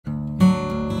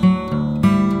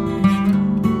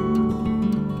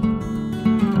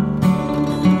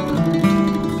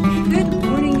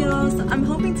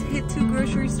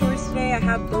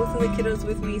kiddos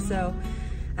with me, so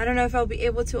I don't know if I'll be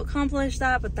able to accomplish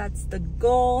that, but that's the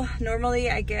goal. Normally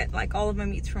I get like all of my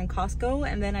meats from Costco,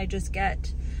 and then I just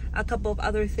get a couple of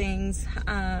other things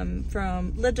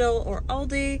from Lidl or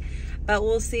Aldi, but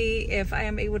we'll see if I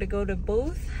am able to go to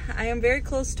both. I am very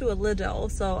close to a Lidl,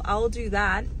 so I'll do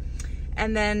that,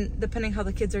 and then depending how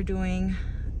the kids are doing,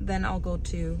 then I'll go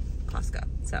to Costco.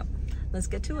 So let's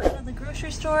get to it. At the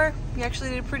grocery store, we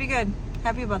actually did pretty good.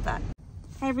 Happy about that.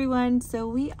 Hi everyone, so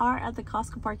we are at the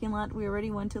Costco parking lot. We already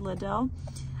went to Lidl,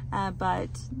 but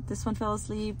this one fell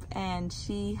asleep and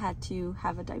she had to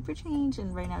have a diaper change,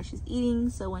 and right now she's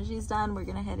eating. So when she's done, we're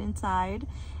gonna head inside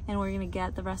and we're gonna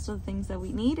get the rest of the things that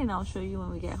we need, and I'll show you when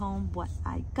we get home what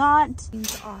I got.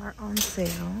 Things are on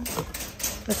sale,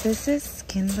 but this is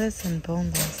skinless and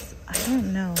boneless. I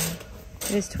don't know.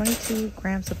 It is 22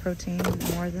 grams of protein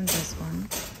more than this one.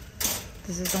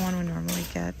 This is the one we normally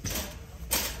get.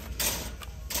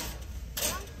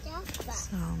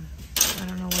 So I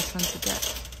don't know which one to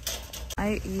get.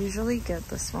 I usually get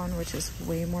this one, which is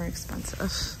way more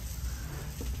expensive.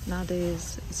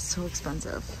 Nowadays it's so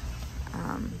expensive.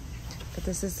 But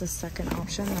this is the second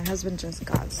option. My husband just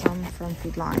got some from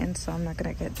Food Lion, so I'm not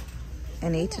gonna get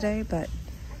any today, but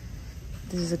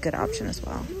this is a good option as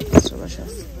well. It's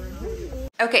delicious.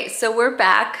 Okay, so we're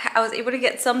back. I was able to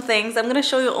get some things. I'm gonna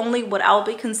show you only what I'll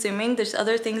be consuming. There's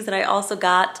other things that I also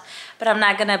got, but I'm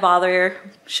not gonna bother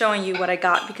showing you what I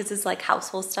got because it's like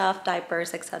household stuff,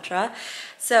 diapers, etc.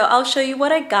 So I'll show you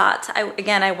what I got.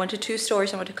 Again, I went to two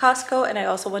stores. I went to Costco and I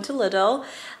also went to Lidl.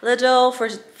 Lidl,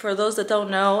 for those that don't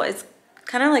know, it's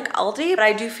kind of like Aldi, but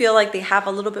I do feel like they have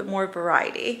a little bit more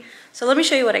variety. So let me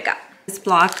show you what I got. This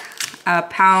block, a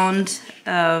pound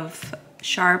of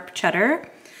sharp cheddar.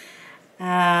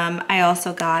 I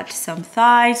also got some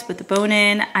thighs with the bone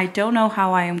in. I don't know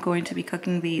how I am going to be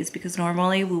cooking these because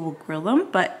normally we will grill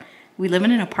them, but we live in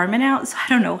an apartment now, so I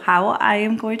don't know how I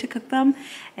am going to cook them.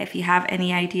 If you have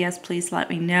any ideas, please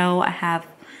let me know. I have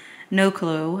no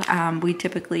clue. We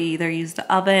typically either use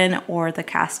the oven or the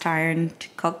cast iron to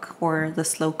cook, or the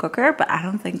slow cooker, but I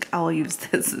don't think I'll use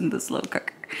this in the slow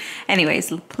cooker.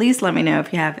 Anyways, please let me know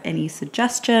if you have any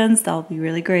suggestions. That'll be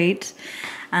really great.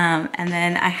 And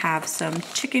then I have some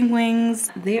chicken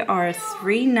wings. They are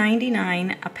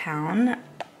 $3.99 a pound,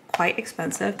 quite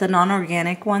expensive. The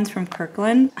non-organic ones from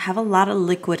Kirkland have a lot of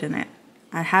liquid in it.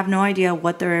 I have no idea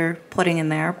what they're putting in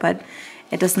there, but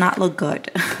it does not look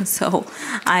good. So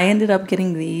I ended up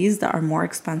getting these that are more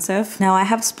expensive. Now I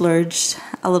have splurged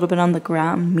a little bit on the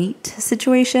ground meat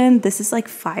situation. This is like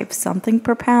 $5 something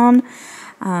per pound.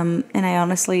 And I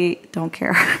honestly don't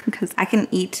care because I can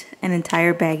eat an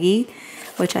entire baggie,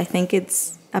 which I think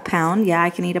it's a pound. Yeah, I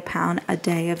can eat a pound a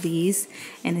day of these,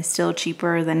 and it's still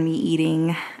cheaper than me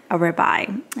eating a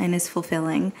ribeye, and it's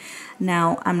fulfilling.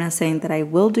 Now, I'm not saying that I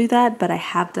will do that, but I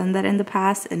have done that in the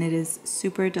past, and it is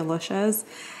super delicious.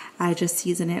 I just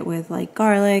season it with like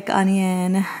garlic,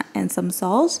 onion, and some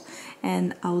salt,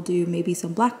 and I'll do maybe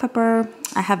some black pepper.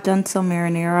 I have done some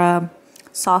marinara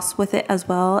sauce with it as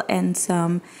well, and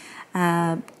some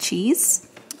cheese.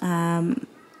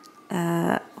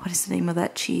 What is the name of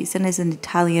that cheese? And it's an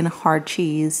Italian hard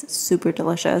cheese, super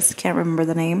delicious. Can't remember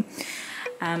the name.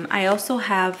 I also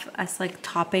have as like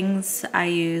toppings, I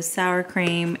use sour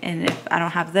cream, and if I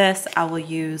don't have this, I will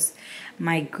use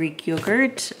my Greek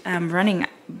yogurt. I'm running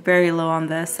very low on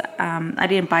this. I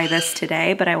didn't buy this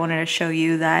today, but I wanted to show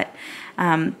you that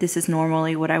this is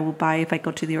normally what I will buy if I go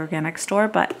to the organic store,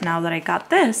 but now that I got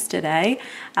this today,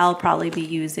 I'll probably be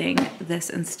using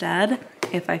this instead.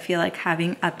 If I feel like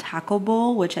having a taco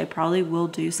bowl, which I probably will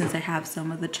do since I have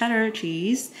some of the cheddar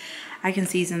cheese, I can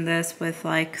season this with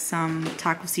like some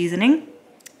taco seasoning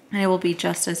and it will be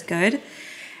just as good.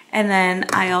 And then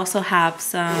I also have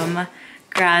some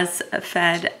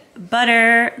grass-fed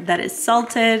butter that is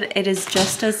salted. It is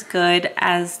just as good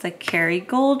as the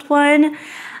Kerrygold one,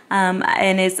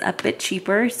 and it's a bit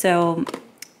cheaper, so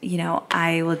you know,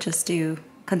 I will just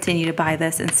continue to buy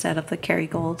this instead of the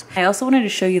Kerrygold. I also wanted to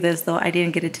show you this, though I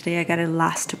didn't get it today, I got it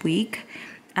last week.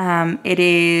 It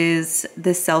is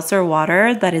this seltzer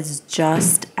water that is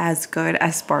just as good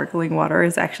as sparkling water.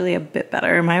 It's actually a bit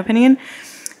better in my opinion.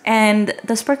 And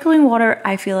the sparkling water,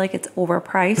 I feel like it's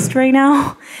overpriced right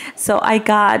now. So I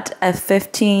got a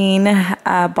 15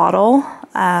 bottle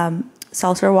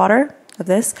seltzer water of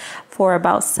this for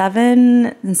about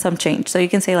 $7 and some change. So you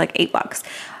can say like $8.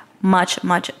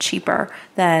 Much cheaper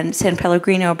than San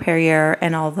Pellegrino, Perrier,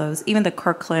 and all those. Even the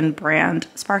Kirkland brand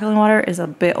sparkling water is a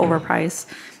bit overpriced.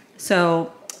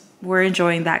 So we're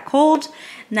enjoying that cold.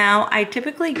 Now I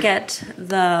typically get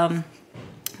the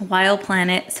Wild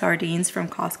Planet sardines from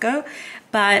Costco,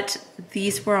 but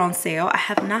these were on sale. I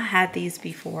have not had these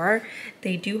before.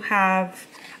 They do have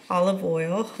olive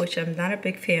oil, which I'm not a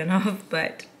big fan of,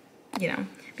 but you know,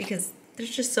 because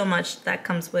there's just so much that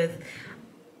comes with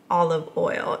olive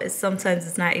oil. Sometimes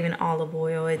it's not even olive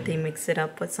oil, they mix it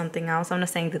up with something else. I'm not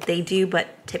saying that they do,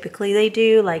 but typically they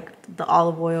do. Like the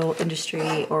olive oil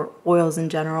industry or oils in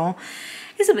general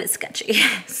is a bit sketchy.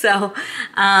 So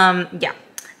yeah,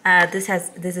 this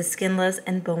is skinless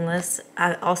and boneless.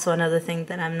 Also another thing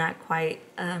that I'm not quite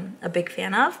a big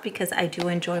fan of, because I do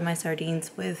enjoy my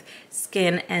sardines with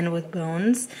skin and with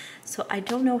bones. So I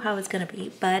don't know how it's gonna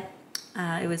be, but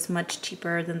it was much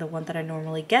cheaper than the one that I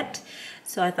normally get.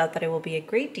 So I thought that it will be a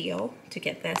great deal to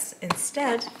get this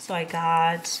instead. So I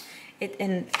got it,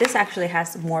 and this actually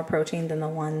has more protein than the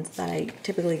ones that I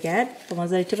typically get. The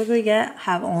ones that I typically get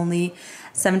have only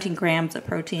 17 grams of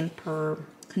protein per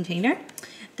container.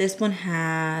 This one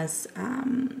has,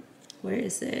 where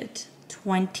is it?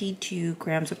 22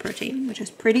 grams of protein, which is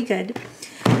pretty good.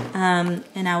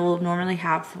 And I will normally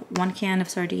have 1 can of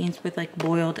sardines with like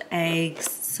boiled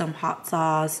eggs, some hot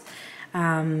sauce,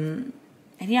 and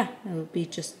yeah, it will be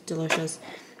just delicious.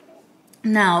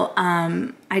 Now,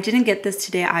 I didn't get this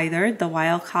today either, the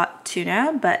wild caught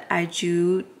tuna, but I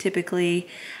do typically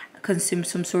consume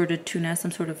some sort of tuna, some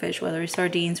sort of fish, whether it's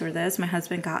sardines or this. My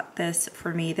husband got this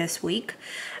for me this week,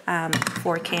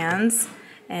 4 cans,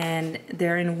 and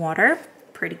they're in water.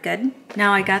 Pretty good.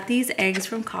 Now I got these eggs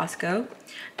from Costco,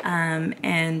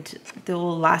 and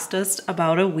they'll last us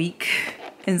about a week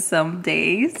in some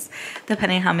days,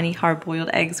 depending how many hard-boiled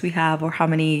eggs we have or how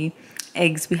many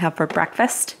eggs we have for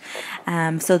breakfast.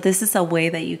 So this is a way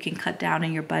that you can cut down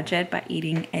on your budget by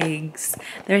eating eggs.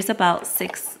 There's about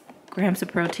 6 grams of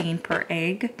protein per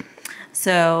egg.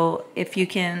 So if you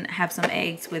can have some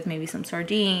eggs with maybe some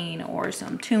sardine or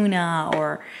some tuna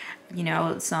or, you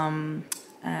know, some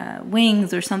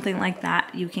wings or something like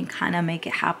that, you can kind of make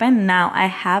it happen. Now I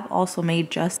have also made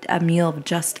just a meal of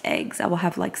just eggs. I will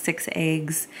have like 6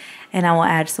 eggs, and I will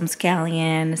add some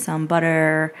scallion, some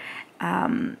butter,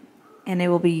 and it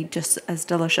will be just as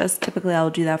delicious. Typically I'll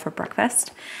do that for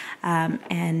breakfast,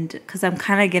 and because I'm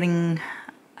kind of getting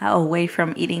away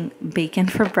from eating bacon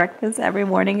for breakfast every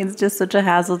morning. It's just such a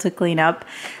hassle to clean up.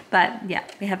 But yeah,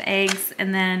 we have eggs,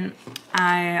 and then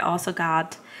I also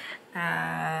got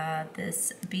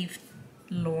this beef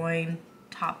loin,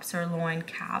 top sirloin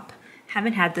cap.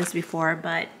 Haven't had this before,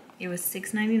 but it was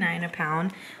 $6.99 a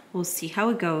pound. We'll see how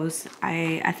it goes.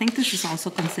 I think this is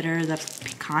also considered the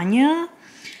picanha.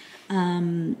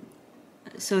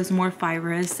 So it's more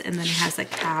fibrous, and then it has a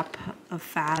cap of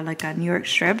fat, like a New York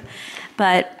strip.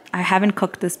 But I haven't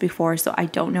cooked this before, so I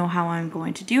don't know how I'm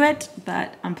going to do it,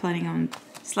 but I'm planning on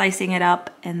slicing it up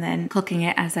and then cooking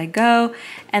it as I go.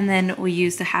 And then we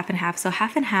use the half and half. So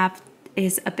half and half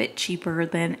is a bit cheaper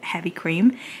than heavy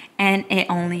cream, and it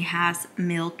only has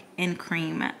milk and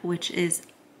cream, which is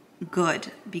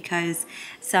good because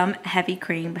some heavy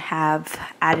cream have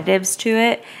additives to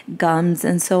it, gums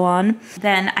and so on.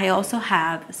 Then I also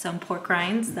have some pork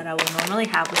rinds that I will normally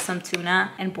have with some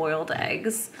tuna and boiled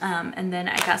eggs. And then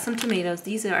I got some tomatoes.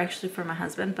 These are actually for my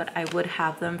husband, but I would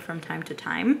have them from time to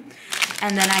time.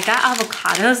 And then I got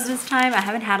avocados this time. I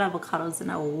haven't had avocados in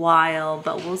a while,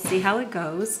 but we'll see how it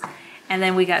goes. And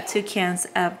then we got 2 cans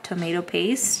of tomato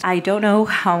paste. I don't know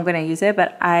how I'm gonna use it,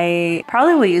 but I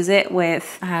probably will use it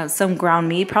with some ground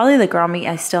meat. Probably the ground meat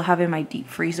I still have in my deep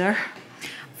freezer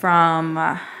from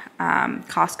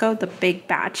Costco, the big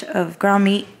batch of ground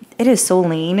meat. It is so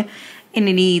lean and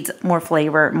it needs more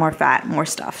flavor, more fat, more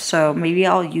stuff. So maybe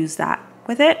I'll use that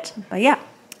with it. But yeah,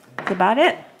 that's about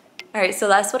it. All right, so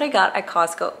that's what I got at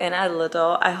Costco and at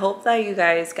Lidl. I hope that you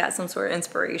guys got some sort of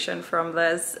inspiration from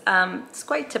this. It's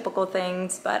quite typical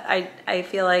things, but I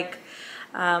feel like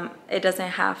it doesn't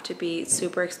have to be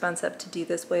super expensive to do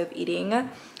this way of eating.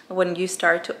 When you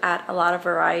start to add a lot of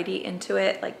variety into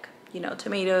it, like, you know,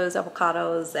 tomatoes,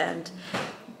 avocados, and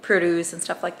produce and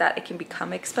stuff like that, it can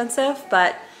become expensive.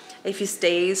 But if you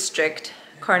stay strict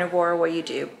carnivore, what you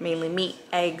do, mainly meat,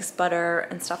 eggs, butter,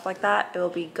 and stuff like that, it will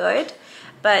be good.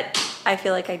 But I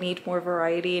feel like I need more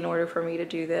variety in order for me to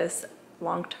do this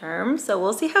long term. So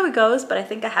we'll see how it goes, but I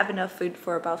think I have enough food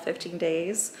for about 15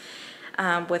 days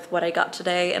with what I got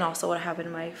today and also what I have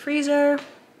in my freezer.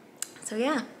 So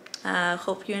yeah,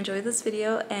 hope you enjoyed this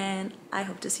video, and I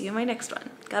hope to see you in my next one.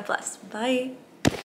 God bless. Bye.